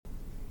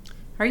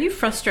Are you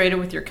frustrated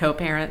with your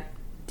co-parent?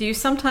 Do you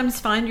sometimes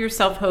find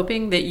yourself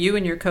hoping that you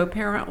and your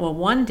co-parent will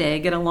one day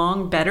get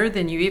along better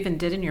than you even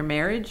did in your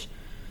marriage?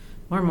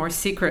 Or more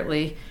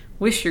secretly,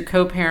 wish your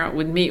co-parent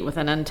would meet with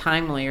an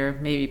untimely or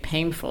maybe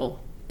painful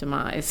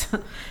demise?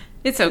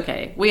 It's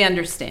okay, we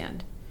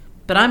understand.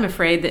 But I'm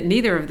afraid that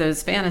neither of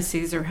those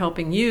fantasies are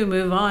helping you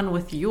move on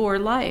with your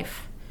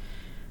life.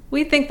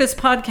 We think this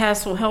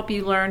podcast will help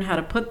you learn how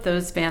to put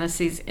those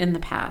fantasies in the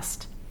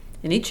past.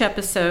 In each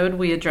episode,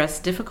 we address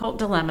difficult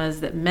dilemmas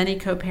that many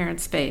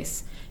co-parents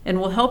face and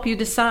will help you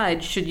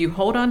decide, should you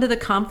hold on to the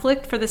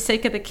conflict for the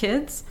sake of the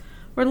kids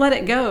or let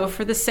it go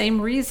for the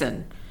same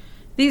reason?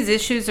 These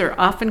issues are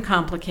often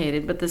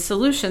complicated, but the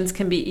solutions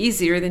can be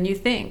easier than you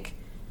think.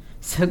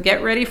 So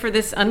get ready for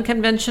this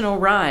unconventional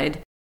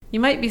ride. You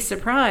might be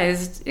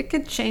surprised, it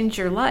could change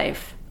your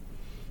life.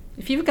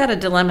 If you've got a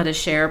dilemma to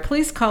share,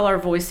 please call our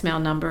voicemail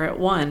number at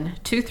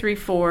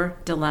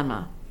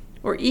 1-234-DILEMMA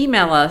or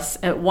email us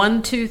at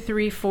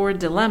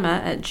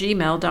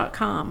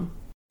 1234dilemma@gmail.com.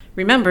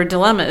 Remember,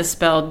 dilemma is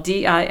spelled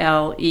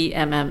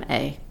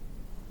DILEMMA.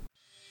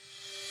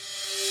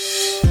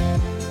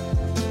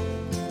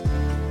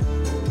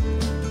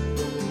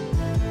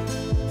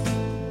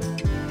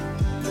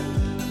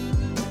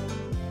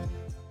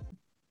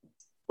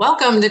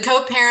 Welcome to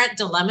Co-Parent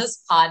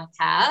Dilemmas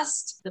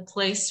Podcast, the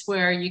place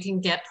where you can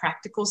get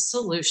practical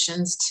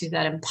solutions to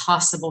that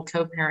impossible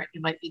co-parent you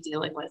might be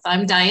dealing with.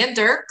 I'm Diane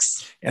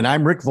Dirks. And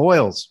I'm Rick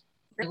Voiles.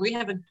 We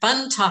have a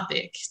fun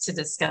topic to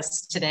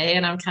discuss today,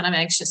 and I'm kind of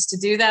anxious to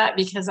do that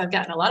because I've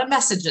gotten a lot of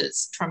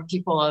messages from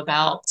people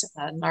about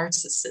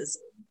narcissism.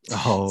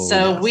 So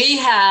yes. We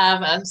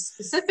have a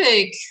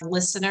specific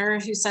listener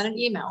who sent an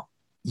email.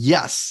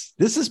 Yes,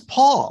 this is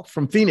Paul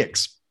from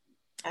Phoenix.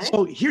 Okay.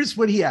 So here's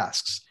what he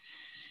asks.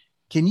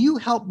 Can you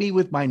help me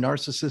with my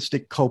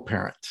narcissistic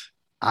co-parent?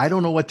 I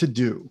don't know what to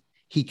do.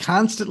 He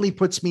constantly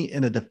puts me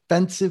in a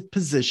defensive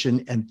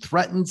position and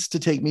threatens to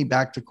take me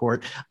back to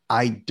court.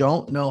 I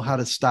don't know how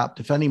to stop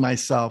defending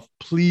myself.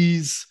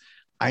 Please,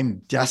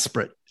 I'm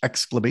desperate! !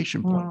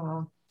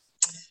 Oh.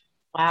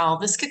 Wow,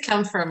 this could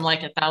come from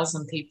like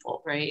 1,000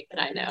 people, right?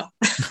 That I know.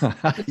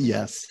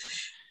 Yes.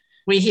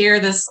 We hear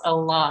this a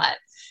lot.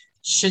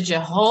 Should you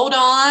hold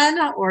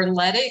on or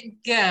let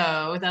it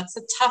go? That's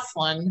a tough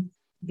one.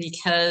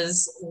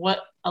 Because what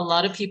a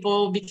lot of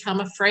people become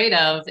afraid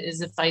of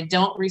is if I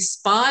don't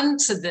respond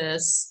to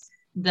this,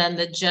 then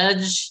the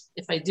judge,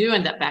 if I do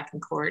end up back in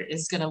court,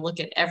 is going to look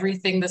at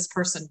everything this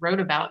person wrote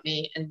about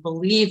me and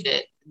believe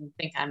it and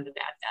think I'm the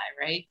bad guy,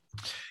 right?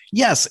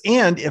 Yes.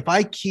 And if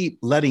I keep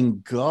letting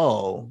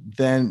go,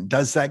 then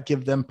does that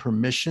give them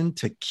permission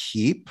to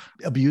keep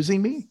abusing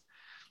me?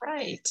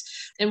 Right.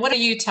 And what do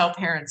you tell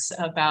parents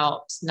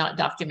about not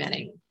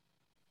documenting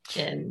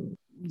in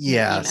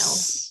Yes.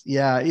 emails?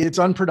 Yeah. It's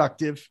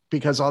unproductive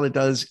because all it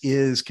does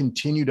is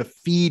continue to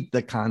feed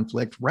the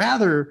conflict.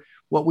 Rather,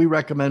 what we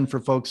recommend for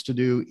folks to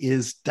do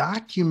is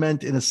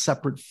document in a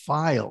separate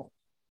file.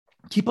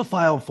 Keep a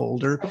file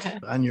folder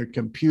on your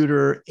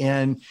computer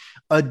and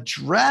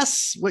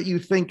address what you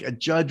think a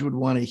judge would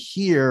want to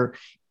hear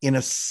in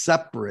a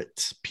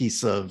separate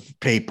piece of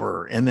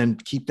paper, and then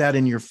keep that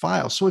in your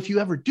file. So if you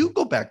ever do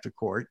go back to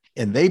court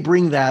and they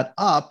bring that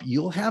up,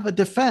 you'll have a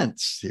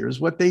defense. Here's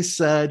what they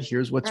said.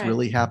 Here's what's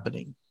really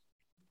happening.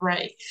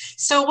 Right.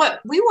 So what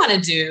we want to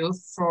do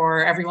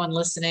for everyone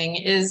listening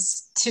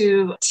is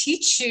to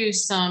teach you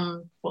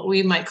some, what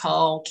we might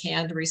call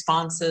canned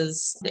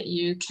responses that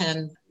you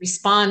can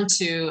respond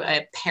to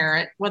a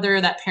parent, whether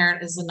that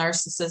parent is a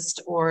narcissist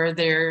or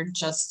they're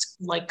just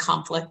like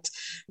conflict,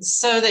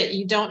 so that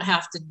you don't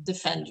have to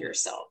defend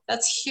yourself.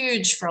 That's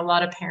huge for a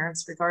lot of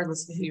parents,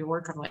 regardless of who you're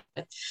working with.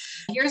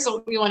 Here's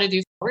what we want to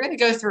do. We're going to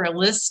go through a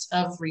list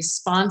of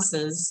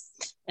responses.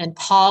 And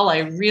Paul, I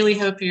really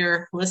hope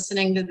you're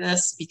listening to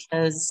this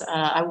because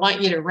I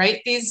want you to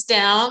write these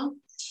down.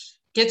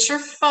 Get your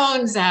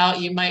phones out.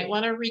 You might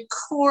want to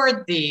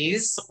record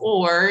these,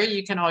 or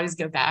you can always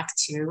go back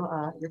to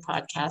your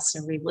podcast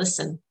and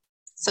re-listen.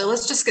 So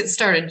let's just get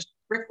started.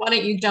 Rick, why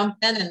don't you jump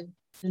in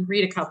and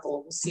read a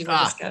couple? We'll see where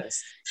this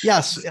goes.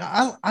 Yes,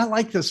 I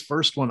like this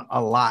first one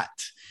a lot.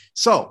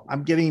 So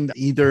I'm getting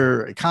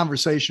either a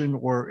conversation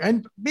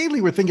and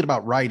mainly we're thinking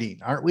about writing,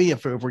 aren't we?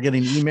 If we're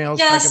getting emails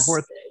back and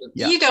forth.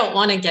 Yeah. You don't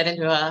want to get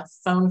into a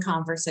phone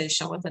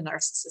conversation with a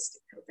narcissistic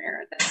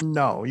co-parent.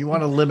 No, you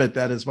want to limit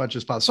that as much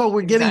as possible. So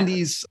we're getting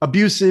these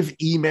abusive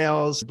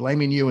emails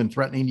blaming you and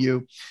threatening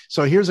you.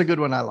 So here's a good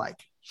one I like.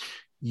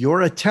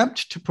 Your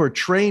attempt to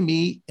portray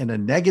me in a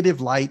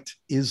negative light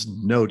is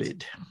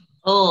noted.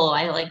 Oh,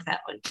 I like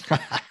that one.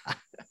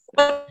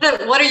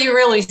 What are you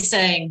really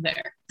saying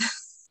there?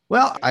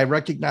 Well, I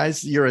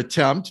recognize your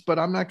attempt, but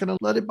I'm not going to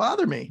let it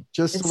bother me.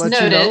 Just to let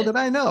you know that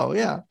I know.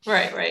 Yeah.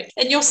 Right.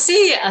 And you'll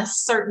see a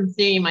certain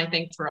theme, I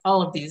think, for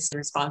all of these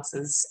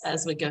responses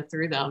as we go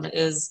through them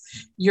is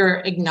you're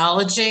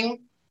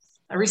acknowledging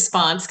a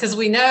response, because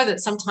we know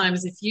that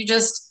sometimes if you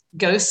just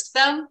ghost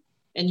them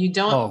and you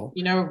don't,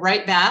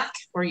 write back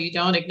or you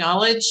don't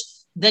acknowledge,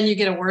 then you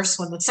get a worse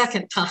one the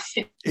second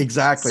time.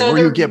 Exactly. So or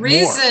the you get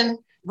reason, more.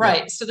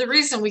 Right. So the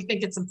reason we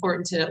think it's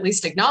important to at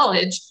least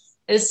acknowledge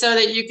is so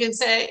that you can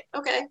say,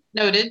 okay,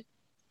 noted.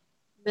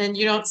 Then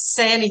you don't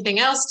say anything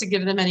else to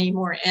give them any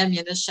more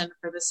ammunition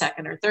for the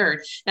second or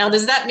third. Now,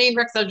 does that mean,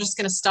 Rick, they're just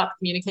going to stop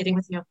communicating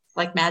with you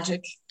like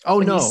magic? Oh,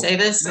 when no. You say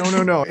this?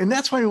 No. And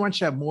that's why we want you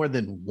to have more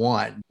than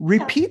one.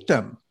 Repeat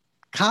them.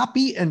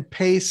 Copy and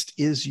paste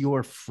is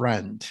your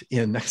friend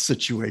in a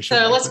situation.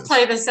 So like let's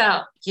play this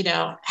out.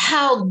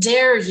 How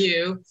dare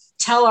you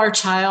tell our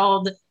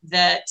child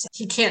that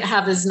he can't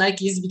have his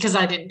Nikes because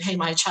I didn't pay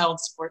my child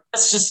support?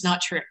 That's just not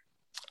true.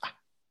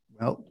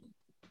 Well,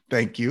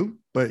 thank you.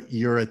 But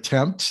your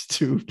attempt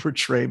to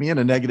portray me in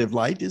a negative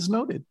light is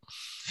noted.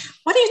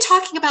 What are you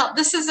talking about?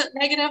 This isn't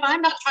negative.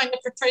 I'm not trying to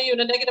portray you in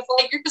a negative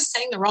light. You're just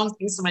saying the wrong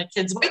things to my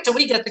kids. Wait till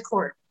we get to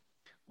court.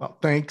 Well,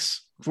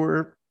 thanks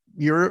for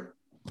your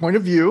point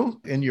of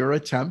view, and your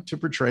attempt to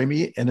portray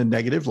me in a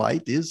negative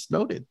light is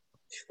noted.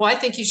 Well, I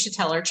think you should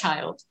tell our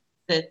child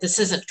that this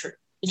isn't true,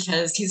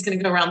 because he's going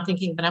to go around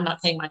thinking that I'm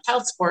not paying my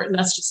child support, and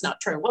that's just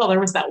not true. Well, there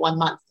was that 1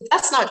 month. But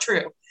that's not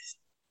true.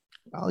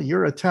 Well,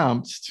 your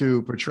attempt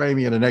to portray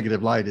me in a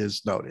negative light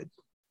is noted.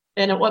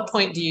 And at what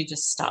point do you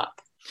just stop?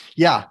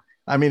 Yeah.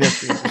 I mean,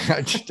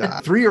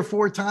 if 3 or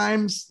 4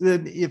 times,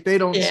 then if they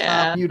don't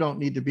stop, you don't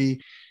need to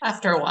be.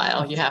 After a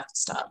while, you have to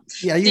stop.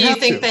 Yeah, do you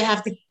think they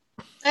have to?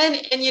 And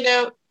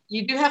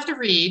you do have to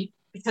read,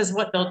 because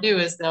what they'll do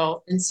is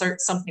they'll insert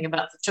something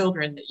about the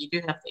children that you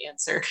do have to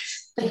answer.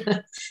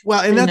 Well,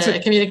 and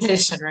that's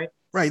communication, right?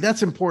 Right.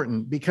 That's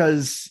important,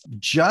 because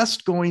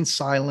just going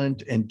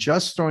silent and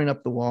just throwing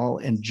up the wall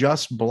and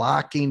just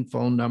blocking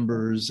phone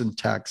numbers and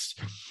texts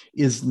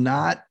is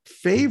not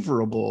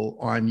favorable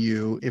on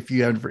you if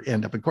you ever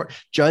end up in court.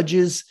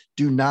 Judges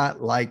do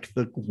not like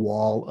the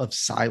wall of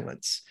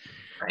silence.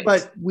 Right.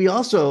 But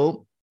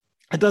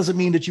it doesn't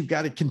mean that you've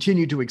got to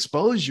continue to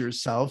expose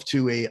yourself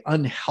to a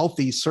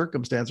unhealthy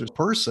circumstance or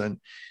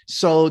person.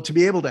 So to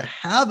be able to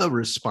have a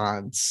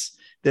response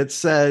that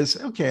says,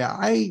 okay,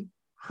 I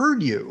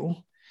heard you,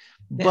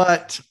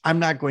 but I'm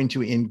not going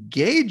to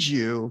engage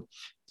you,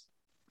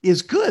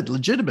 is good,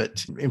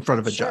 legitimate in front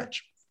of a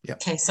judge. Yeah.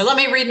 Okay, so let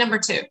me read number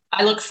 2.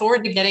 I look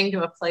forward to getting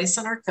to a place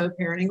in our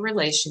co-parenting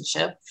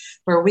relationship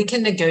where we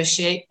can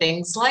negotiate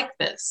things like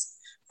this.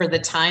 For the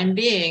time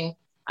being,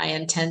 I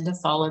intend to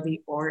follow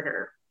the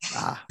order.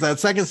 That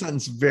second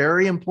sentence,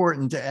 very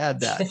important to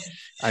add that.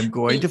 I'm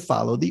going to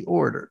follow the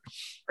order.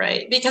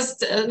 Right, because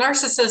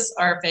narcissists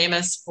are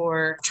famous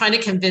for trying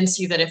to convince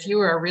you that if you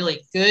were a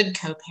really good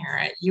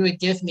co-parent, you would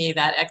give me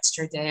that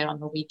extra day on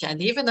the weekend,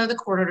 even though the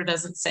court order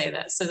doesn't say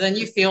that. So then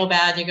you feel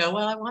bad. You go,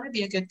 well, I want to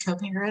be a good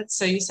co-parent.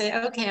 So you say,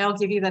 okay, I'll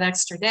give you that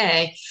extra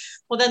day.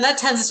 Well, then that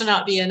tends to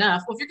not be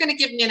enough. Well, if you're going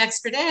to give me an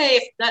extra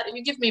day,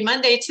 you give me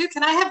Monday too,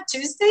 can I have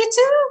Tuesday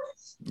too?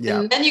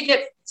 Yeah. And then you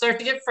start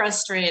to get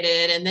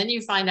frustrated. And then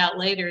you find out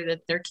later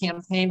that their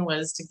campaign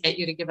was to get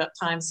you to give up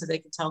time so they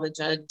could tell the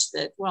judge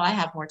that, well, I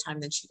have more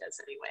time than she does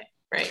anyway.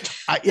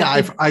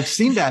 Right. I've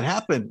seen that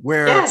happen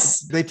where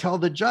they tell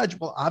the judge,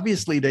 well,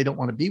 obviously they don't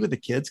want to be with the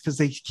kids because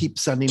they keep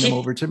sending them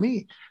over to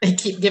me. They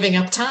keep giving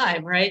up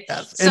time. Right.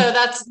 Yes. So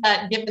that's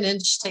that give an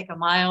inch, take a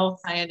mile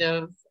kind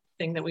of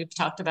thing that we've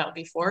talked about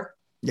before.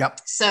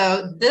 Yep.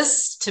 So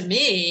this to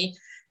me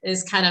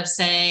is kind of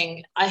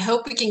saying, I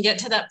hope we can get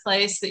to that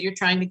place that you're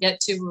trying to get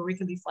to where we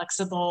can be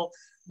flexible.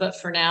 But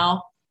for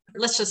now,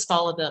 let's just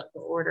follow the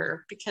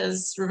order,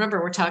 because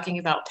remember, we're talking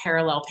about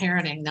parallel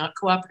parenting, not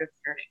cooperative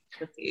parenting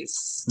with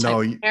these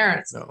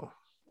parents. No.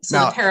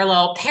 So the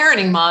parallel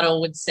parenting model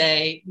would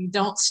say you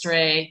don't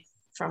stray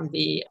from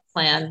the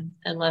plan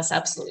unless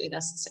absolutely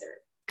necessary.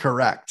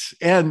 Correct.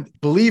 And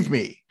believe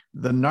me,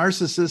 the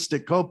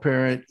narcissistic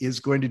co-parent is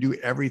going to do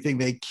everything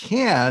they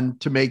can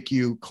to make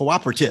you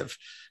cooperative,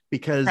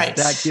 because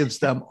that gives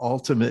them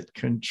ultimate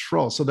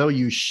control. So they'll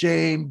use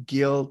shame,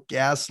 guilt,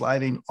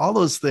 gaslighting, all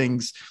those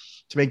things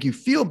to make you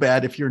feel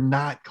bad if you're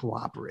not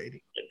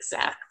cooperating.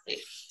 Exactly.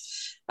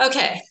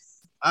 Okay.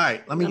 All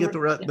right. Let me get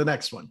the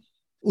next one.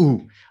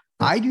 Ooh,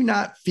 I do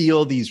not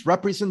feel these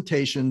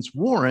representations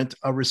warrant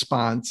a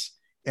response,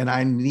 and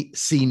I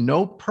see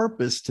no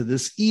purpose to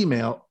this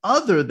email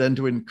other than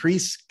to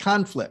increase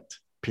conflict,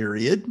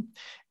 period.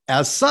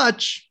 As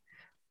such,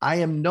 I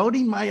am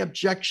noting my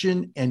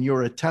objection and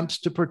your attempts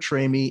to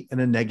portray me in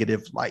a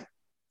negative light.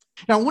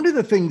 Now, one of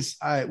the things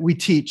we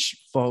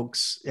teach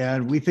folks,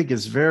 and we think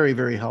is very,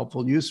 very helpful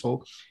and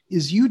useful,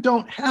 is you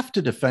don't have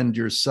to defend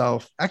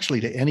yourself actually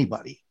to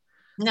anybody,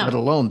 let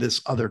alone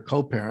this other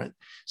co-parent.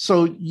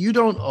 So you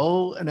don't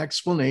owe an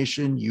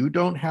explanation. You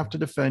don't have to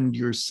defend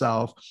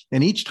yourself.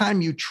 And each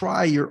time you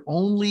try, you're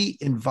only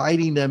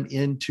inviting them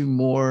into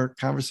more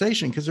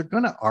conversation, because they're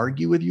going to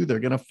argue with you. They're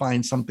going to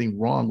find something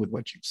wrong with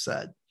what you've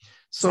said.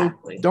 So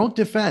don't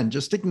defend,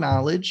 just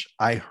acknowledge,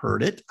 I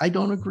heard it. I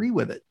don't agree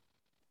with it.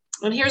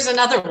 And here's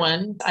another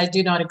one. I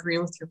do not agree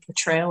with your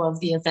portrayal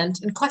of the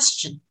event in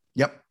question.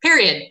 Yep.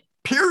 Period.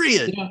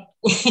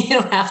 You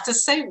don't have to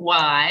say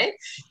why.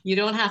 You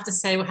don't have to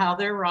say how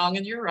they're wrong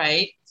and you're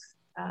right.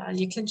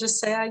 You can just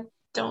say, I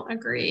don't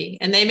agree.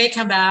 And they may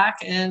come back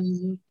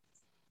and,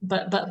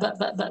 but,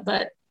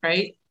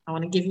 right? I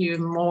want to give you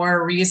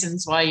more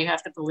reasons why you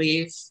have to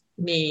believe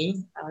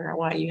me or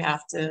why you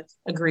have to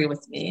agree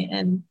with me.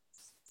 And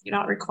you're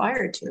not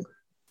required to.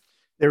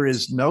 There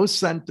is no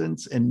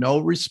sentence and no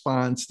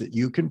response that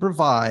you can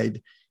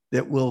provide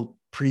that will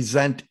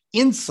present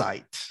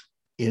insight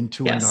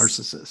into a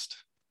narcissist.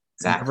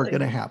 Exactly. Never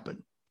going to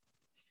happen.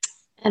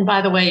 And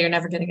by the way, you're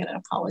never going to get an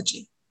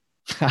apology.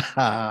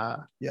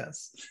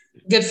 Yes.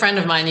 A good friend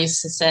of mine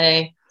used to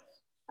say,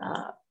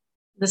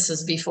 this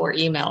was before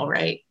email,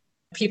 right?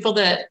 People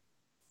that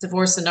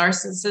divorce a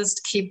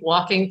narcissist keep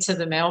walking to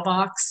the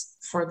mailbox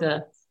for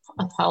the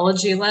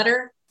apology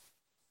letter.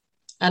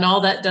 And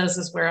all that does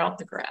is wear out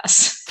the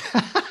grass.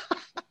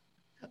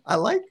 I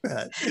like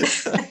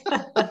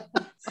that.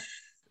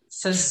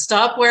 So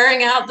stop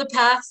wearing out the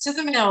path to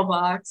the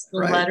mailbox.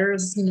 The Right.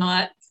 letter's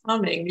not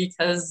coming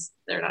because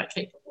they're not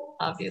capable,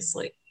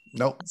 obviously.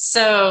 Nope.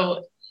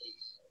 So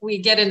we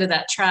get into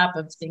that trap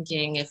of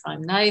thinking if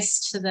I'm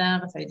nice to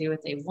them, if I do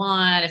what they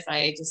want, if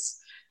I just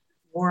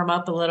warm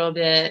up a little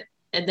bit,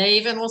 and they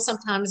even will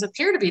sometimes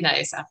appear to be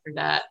nice after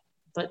that,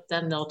 but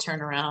then they'll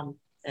turn around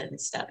and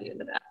stab you in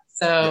the back.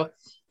 So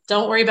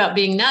don't worry about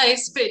being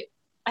nice, but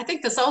I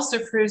think this also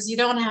proves you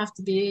don't have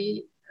to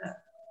be a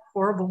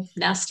horrible,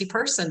 nasty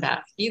person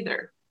back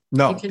either.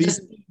 No. You can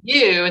just be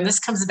you, and this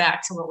comes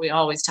back to what we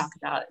always talk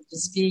about.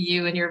 Just be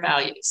you and your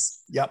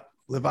values. Yep.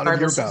 Live out of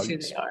your values. Who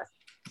they are.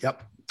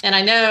 Yep. And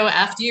I know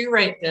after you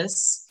write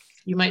this,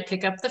 you might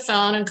pick up the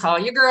phone and call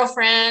your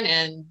girlfriend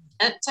and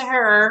vent to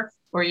her,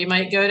 or you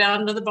might go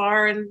down to the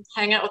bar and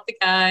hang out with the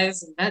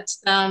guys and vent to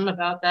them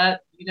about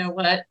that, you know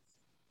what,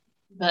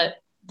 but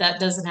that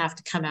doesn't have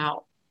to come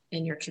out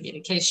in your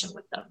communication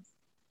with them.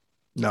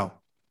 No.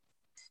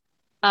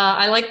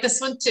 I like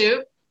this one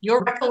too.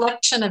 Your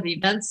recollection of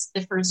events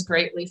differs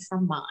greatly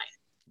from mine.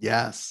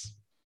 Yes.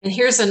 And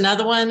here's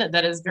another one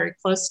that is very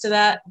close to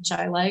that, which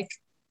I like.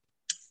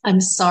 I'm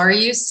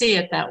sorry you see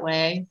it that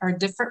way. Our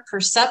different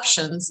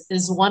perceptions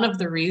is one of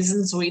the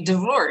reasons we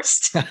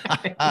divorced.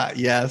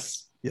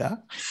 Yes. Yeah.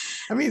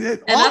 I mean,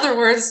 in other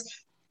words,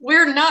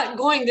 we're not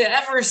going to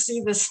ever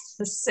see this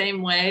the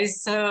same way.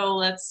 So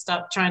let's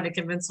stop trying to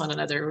convince one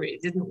another.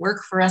 It didn't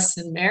work for us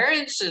in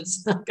marriage.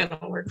 It's not going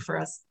to work for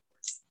us.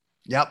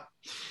 Yep.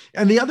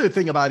 And the other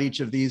thing about each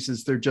of these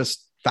is they're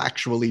just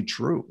factually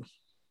true.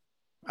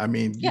 I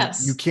mean,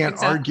 yes, you can't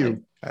exactly.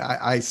 argue.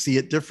 I see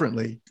it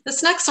differently.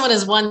 This next one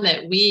is one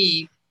that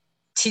we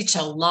teach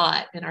a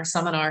lot in our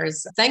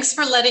seminars. Thanks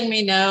for letting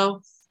me know.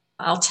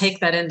 I'll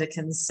take that into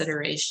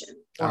consideration.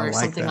 Or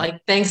something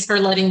like, thanks for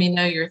letting me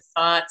know your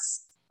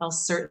thoughts. I'll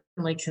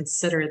certainly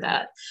consider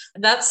that.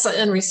 That's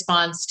in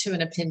response to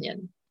an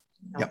opinion.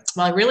 Yep.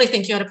 Well, I really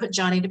think you ought to put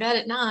Johnny to bed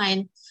at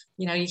 9.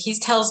 He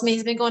tells me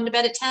he's been going to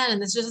bed at 10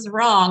 and this is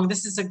wrong.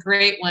 This is a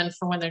great one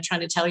for when they're trying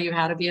to tell you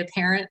how to be a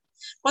parent.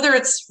 Whether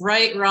it's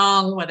right,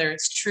 wrong, whether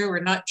it's true or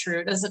not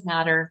true, it doesn't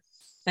matter.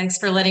 Thanks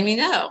for letting me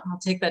know. I'll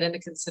take that into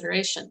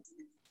consideration.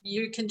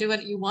 You can do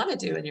what you want to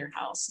do in your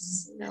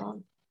house.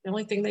 The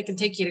only thing they can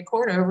take you to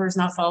court over is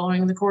not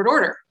following the court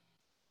order.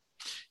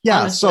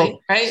 Yeah. Honestly,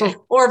 right?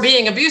 Or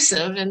being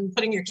abusive, and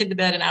putting your kid to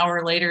bed an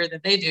hour later than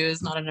they do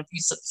is not an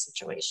abusive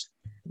situation.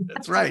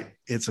 That's right.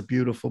 It's a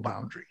beautiful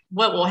boundary.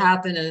 What will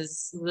happen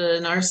is the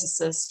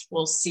narcissist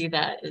will see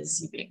that as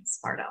you being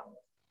smart aleck.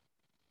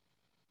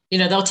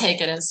 They'll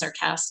take it as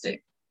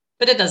sarcastic,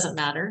 but it doesn't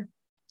matter.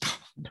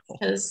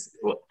 Because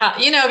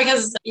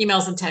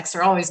emails and texts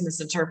are always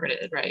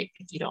misinterpreted, right?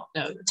 If you don't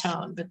know the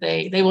tone, but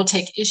they will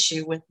take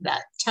issue with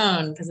that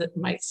tone because it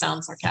might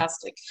sound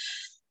sarcastic.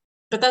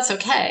 But that's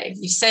okay.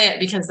 You say it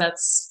because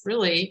that's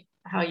really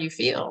how you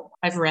feel.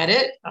 I've read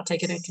it. I'll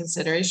take it into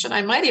consideration.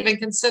 I might even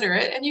consider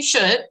it, and you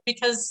should,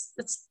 because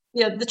it's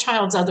the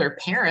child's other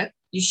parent.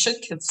 You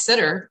should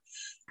consider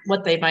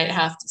what they might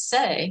have to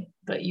say,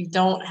 but you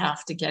don't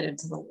have to get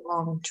into the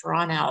long,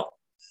 drawn-out,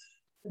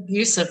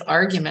 abusive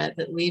argument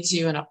that leaves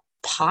you in a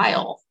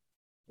pile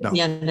at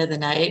the end of the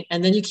night,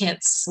 and then you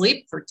can't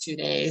sleep for 2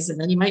 days, and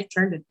then you might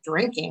turn to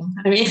drinking.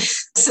 I mean,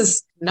 this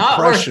is not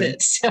worth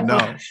it.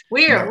 So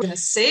we are going to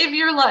save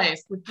your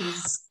life with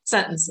these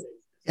sentences.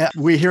 Yeah,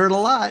 we hear it a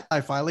lot.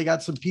 I finally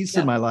got some peace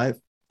in my life.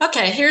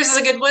 Okay, here's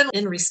a good one.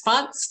 In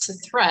response to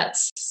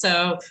threats.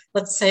 So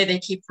let's say they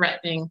keep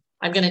threatening,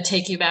 I'm going to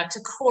take you back to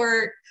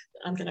court.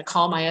 I'm going to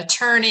call my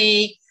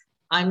attorney.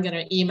 I'm going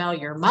to email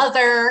your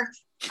mother.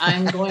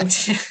 I'm going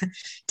to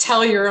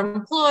tell your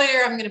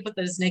employer. I'm going to put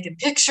those naked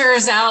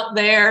pictures out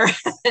there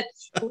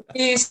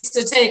we used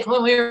to take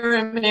when we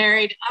were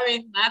married. I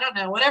mean, I don't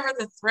know. Whatever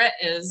the threat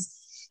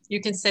is, you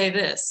can say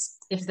this.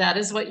 If that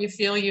is what you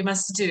feel you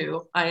must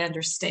do, I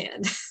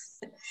understand.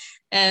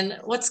 And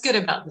what's good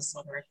about this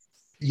one, Rick?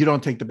 You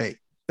don't take the bait.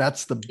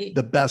 That's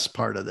the best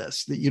part of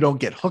this, that you don't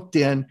get hooked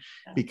in,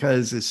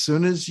 because as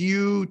soon as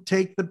you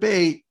take the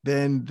bait,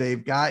 then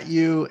they've got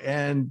you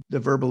and the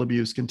verbal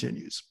abuse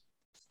continues.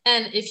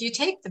 And if you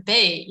take the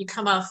bait, you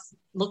come off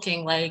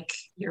looking like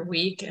you're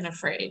weak and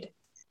afraid,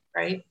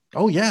 right?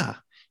 Oh, yeah.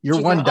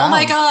 You're one down. Oh,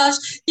 my gosh,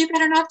 you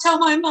better not tell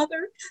my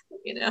mother.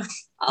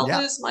 I'll Yeah.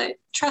 lose my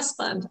trust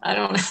fund. I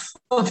don't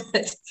know.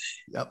 But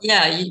Yep.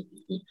 yeah,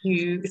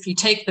 if you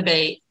take the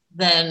bait,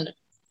 then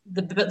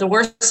the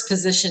worst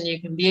position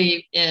you can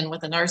be in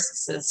with a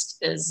narcissist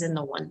is in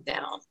the 1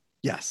 down.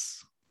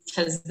 Yes.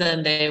 Because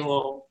then they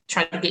will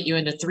try to get you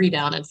into 3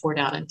 down and 4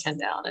 down and 10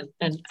 down.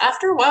 And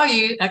after a while,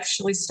 you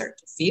actually start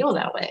to feel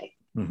that way.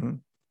 Mm-hmm.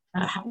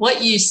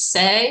 What you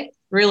say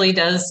really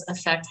does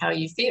affect how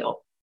you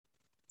feel.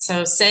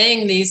 So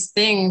saying these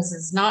things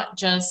is not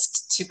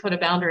just to put a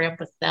boundary up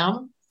with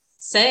them.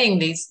 Saying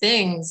these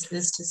things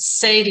is to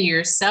say to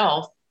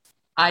yourself,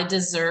 I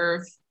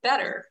deserve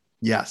better.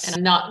 Yes. And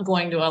I'm not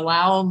going to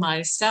allow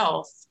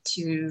myself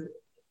to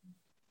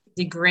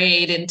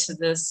degrade into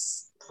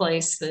this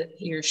place that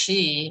he or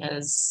she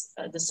has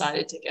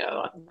decided to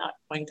go. I'm not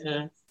going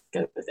to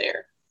go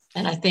there.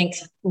 And I think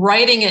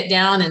writing it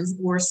down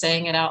or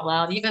saying it out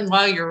loud, even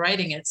while you're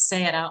writing it,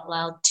 say it out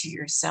loud to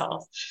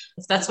yourself.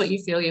 If that's what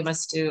you feel you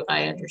must do,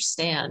 I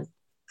understand.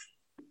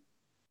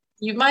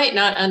 You might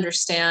not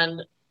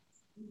understand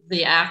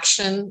the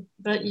action,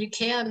 but you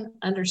can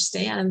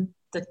understand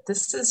that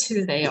this is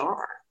who they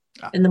are.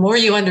 And the more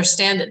you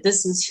understand that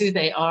this is who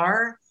they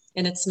are,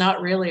 and it's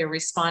not really a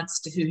response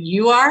to who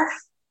you are,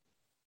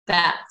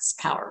 that's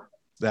powerful.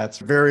 That's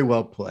very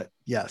well put.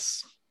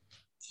 Yes.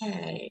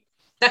 Okay.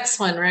 Next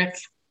one, Rick.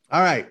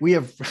 All right. We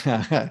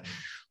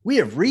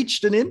have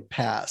reached an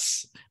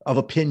impasse of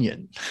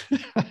opinion.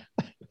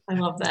 I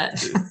love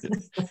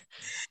that.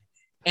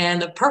 And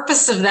the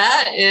purpose of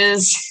that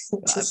is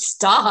to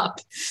stop.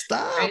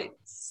 Stop. Right?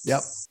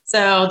 Yep.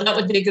 So that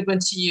would be a good one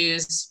to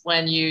use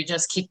when you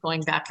just keep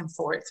going back and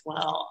forth.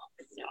 Well,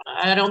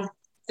 I don't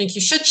think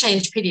you should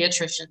change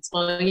pediatricians.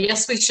 Well,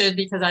 yes, we should,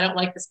 because I don't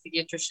like this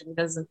pediatrician. He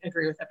doesn't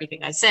agree with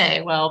everything I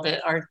say. Well,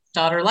 but our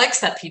daughter likes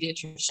that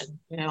pediatrician.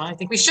 I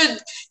think we should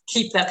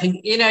keep that.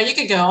 You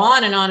could go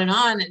on and on and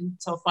on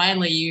until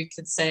finally you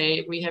could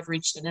say we have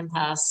reached an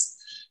impasse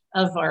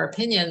of our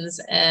opinions,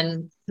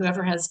 and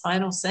whoever has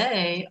final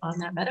say on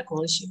that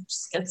medical issue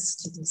just gets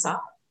to decide.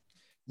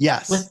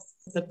 Yes. With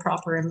the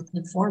proper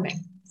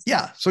informing.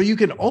 Yeah. So you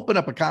can open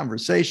up a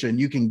conversation,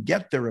 you can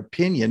get their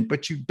opinion,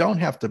 but you don't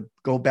have to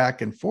go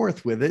back and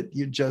forth with it.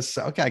 You just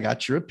say, okay, I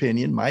got your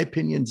opinion. My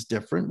opinion's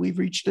different. We've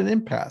reached an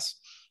impasse.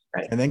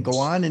 Right. And then go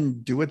on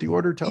and do what the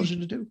order tells you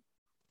to do.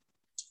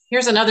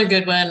 Here's another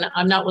good one.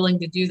 I'm not willing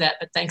to do that,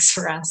 but thanks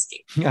for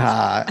asking.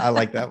 I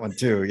like that one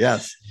too.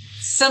 Yes.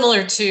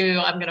 Similar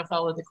to, I'm going to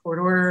follow the court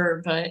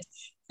order, but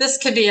this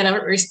could be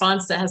a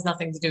response that has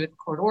nothing to do with the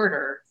court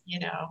order.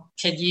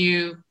 Could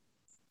you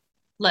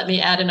let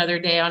me add another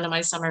day onto my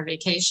summer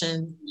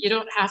vacation? You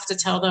don't have to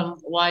tell them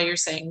why you're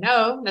saying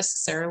no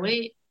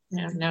necessarily.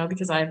 No,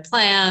 because I have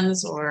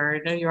plans, or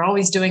no, you're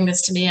always doing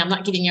this to me. I'm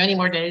not giving you any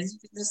more days. You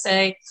can just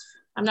say,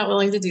 I'm not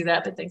willing to do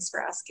that, but thanks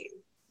for asking.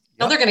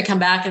 Now they're going to come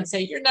back and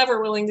say, you're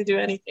never willing to do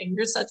anything.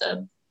 You're such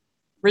a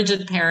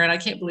rigid parent. I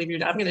can't believe you're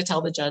not. I'm going to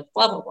tell the judge,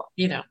 blah, blah, blah,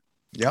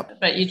 Yep.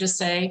 But you just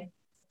say,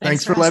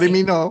 thanks for letting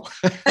me know.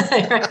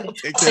 Right.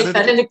 Take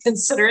that into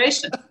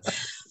consideration.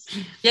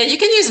 Yeah, you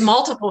can use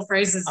multiple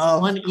phrases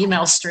in one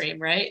email stream,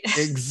 right?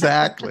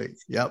 Exactly.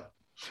 Yep.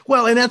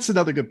 Well, and that's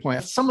another good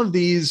point. Some of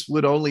these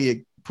would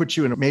only put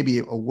you in maybe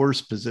a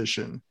worse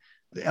position,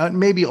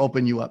 maybe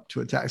open you up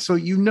to attack. So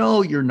your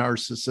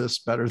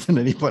narcissist better than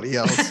anybody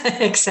else.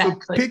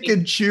 Exactly. So pick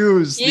and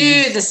choose.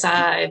 You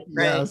decide.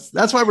 Right. Yes.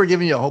 That's why we're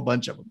giving you a whole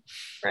bunch of them.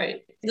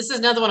 Right. This is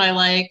another one I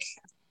like.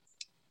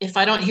 If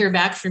I don't hear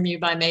back from you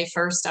by May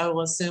 1st, I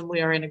will assume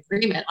we are in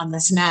agreement on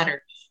this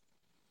matter.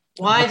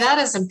 Why that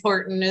is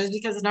important is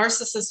because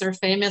narcissists are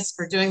famous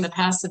for doing the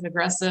passive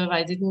aggressive.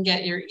 I didn't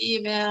get your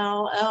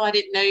email. Oh, I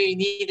didn't know you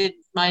needed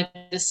my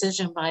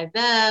decision by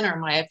then, or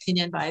my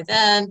opinion by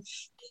then.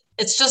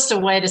 It's just a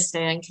way to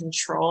stay in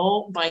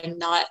control by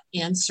not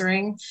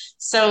answering.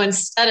 So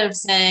instead of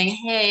saying,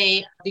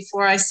 hey,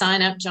 before I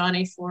sign up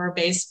Johnny for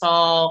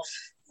baseball,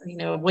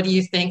 what do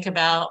you think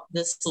about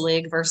this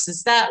league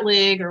versus that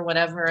league or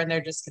whatever? And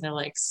they're just going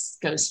to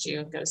ghost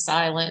you and go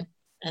silent.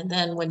 And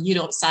then when you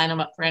don't sign them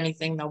up for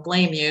anything, they'll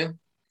blame you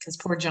because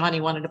poor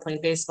Johnny wanted to play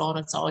baseball and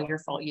it's all your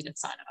fault. You didn't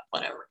sign him up,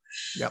 whatever.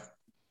 Yep.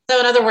 So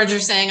in other words,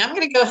 you're saying, I'm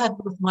going to go ahead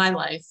with my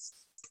life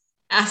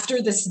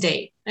after this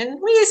date.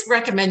 And we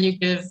recommend you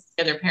give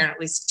the other parent at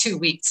least 2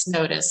 weeks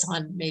notice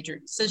on major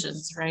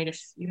decisions, right?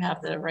 If you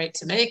have the right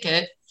to make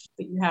it,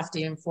 but you have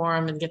to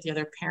inform and get the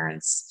other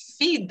parent's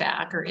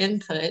feedback or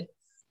input.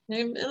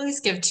 At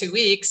least give 2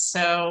 weeks.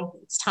 So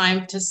it's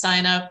time to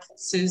sign up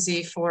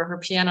Susie for her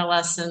piano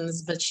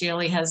lessons, but she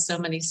only has so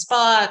many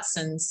spots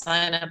and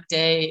sign up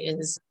day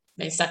is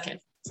May 2nd.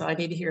 So I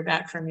need to hear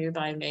back from you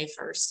by May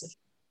 1st.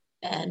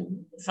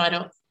 And if I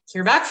don't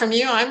hear back from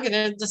you, I'm going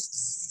to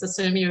just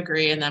assume you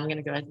agree and I'm going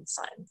to go ahead and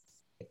sign.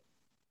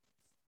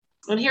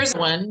 And here's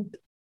one.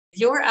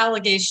 Your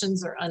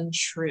allegations are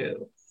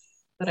untrue,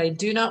 but I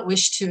do not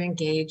wish to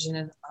engage in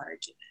an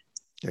argument.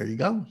 There you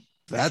go.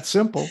 That's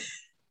simple.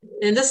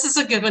 And this is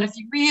a good one. If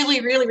you really,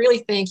 really, really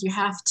think you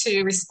have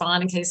to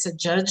respond in case a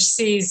judge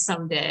sees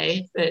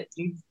someday that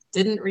you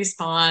didn't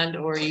respond,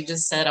 or you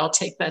just said, I'll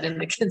take that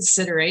into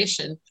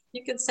consideration,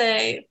 you could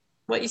say,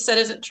 what you said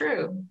isn't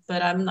true,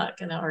 but I'm not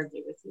going to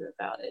argue with you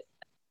about it.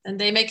 And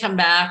they may come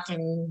back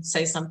and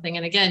say something.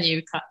 And again,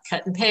 you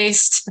cut and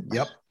paste.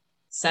 Yep.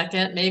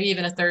 Second, maybe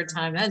even a third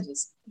time, then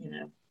just,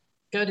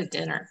 go to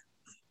dinner,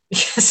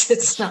 because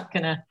it's not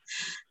going to,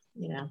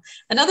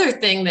 Another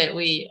thing that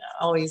we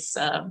always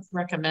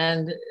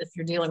recommend if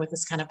you're dealing with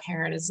this kind of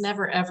parent is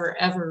never, ever,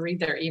 ever read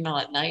their email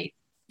at night.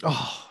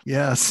 Oh,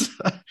 yes.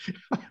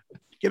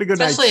 Get a good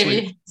night's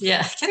sleep.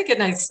 Get a good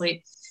night's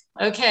sleep.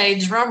 Okay,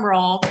 drum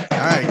roll. All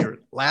right, your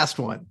last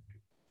one.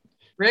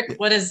 Rick,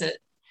 what is it?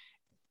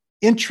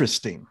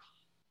 Interesting.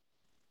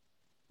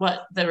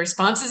 What, the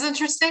response is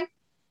interesting?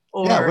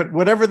 Or yeah,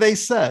 whatever they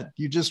said,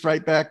 you just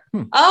write back.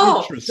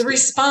 The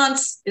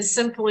response is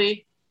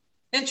simply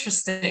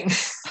interesting.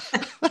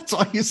 That's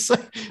all you say.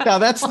 Now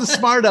that's the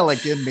smart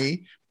aleck in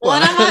me.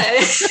 One of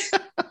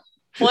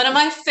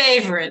my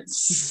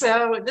favorites.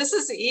 So this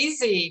is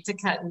easy to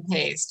cut and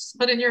paste.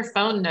 Put in your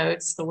phone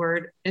notes the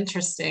word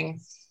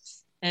interesting.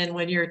 And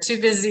when you're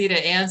too busy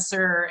to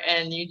answer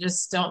and you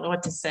just don't know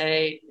what to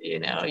say,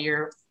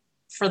 you're,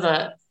 for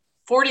the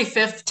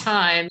 45th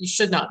time, you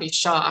should not be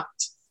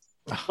shocked.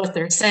 What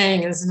they're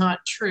saying is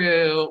not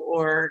true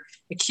or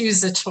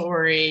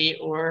accusatory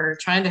or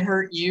trying to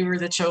hurt you or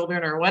the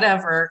children or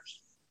whatever.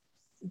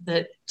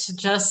 That to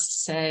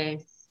just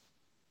say,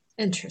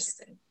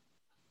 interesting.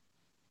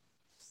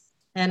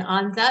 And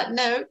on that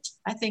note,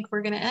 I think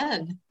we're going to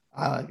end.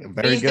 Very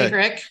what do you good. think,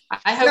 Rick?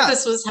 I hope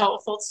this was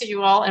helpful to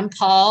you all. And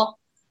Paul,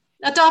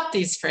 adopt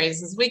these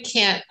phrases. We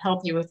can't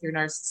help you with your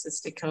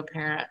narcissistic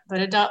co-parent, but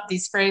adopt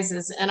these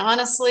phrases. And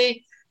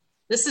honestly,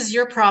 this is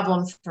your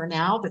problem for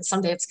now, but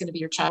someday it's going to be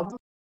your child.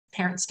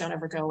 Parents don't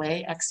ever go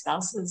away.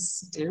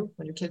 Ex-spouses do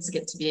when your kids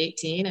get to be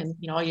 18. And,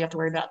 all you have to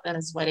worry about then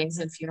is weddings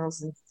and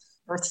funerals and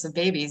births of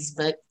babies.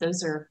 But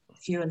those are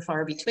few and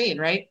far between,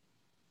 right?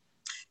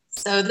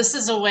 So this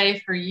is a way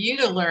for you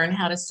to learn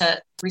how to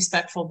set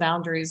respectful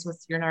boundaries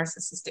with your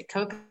narcissistic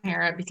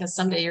co-parent, because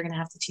someday you're going to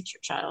have to teach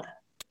your child.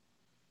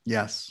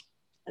 Yes.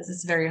 Because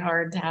it's very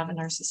hard to have a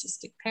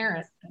narcissistic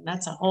parent. And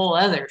that's a whole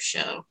other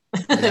show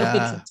that we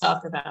can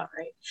talk about,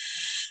 right?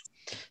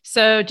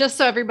 So just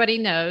so everybody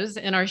knows,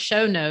 in our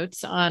show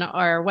notes on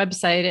our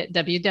website at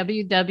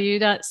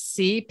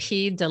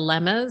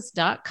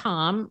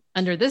www.cpdilemmas.com,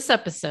 under this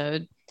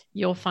episode,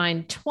 you'll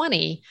find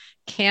 20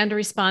 canned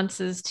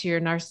responses to your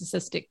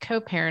narcissistic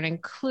co-parent,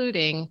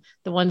 including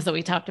the ones that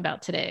we talked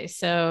about today.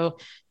 So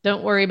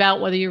don't worry about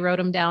whether you wrote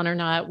them down or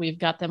not. We've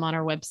got them on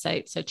our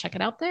website. So check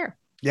it out there.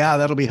 Yeah,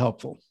 that'll be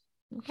helpful.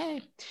 Okay.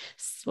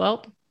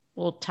 Well,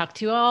 we'll talk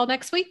to you all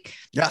next week.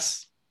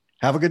 Yes.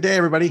 Have a good day,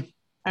 everybody.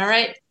 All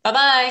right.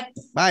 Bye-bye.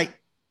 Bye.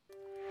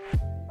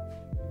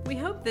 We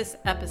hope this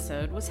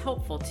episode was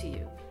helpful to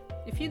you.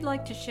 If you'd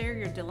like to share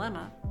your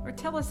dilemma or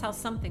tell us how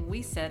something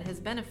we said has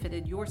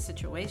benefited your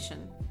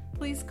situation,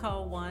 please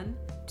call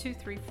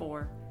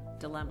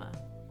 1-234-DILEMMA.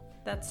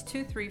 That's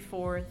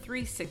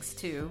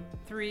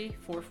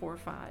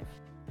 234-362-3445.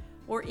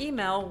 Or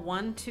email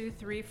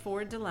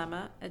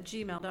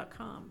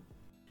 1234dilemma@gmail.com.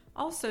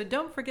 Also,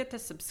 don't forget to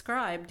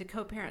subscribe to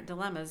Co-Parent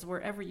Dilemmas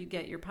wherever you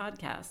get your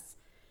podcasts,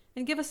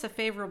 and give us a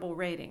favorable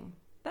rating.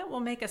 That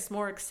will make us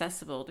more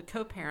accessible to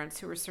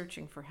co-parents who are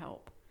searching for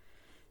help.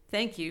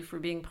 Thank you for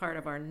being part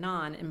of our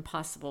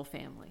non-impossible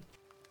family.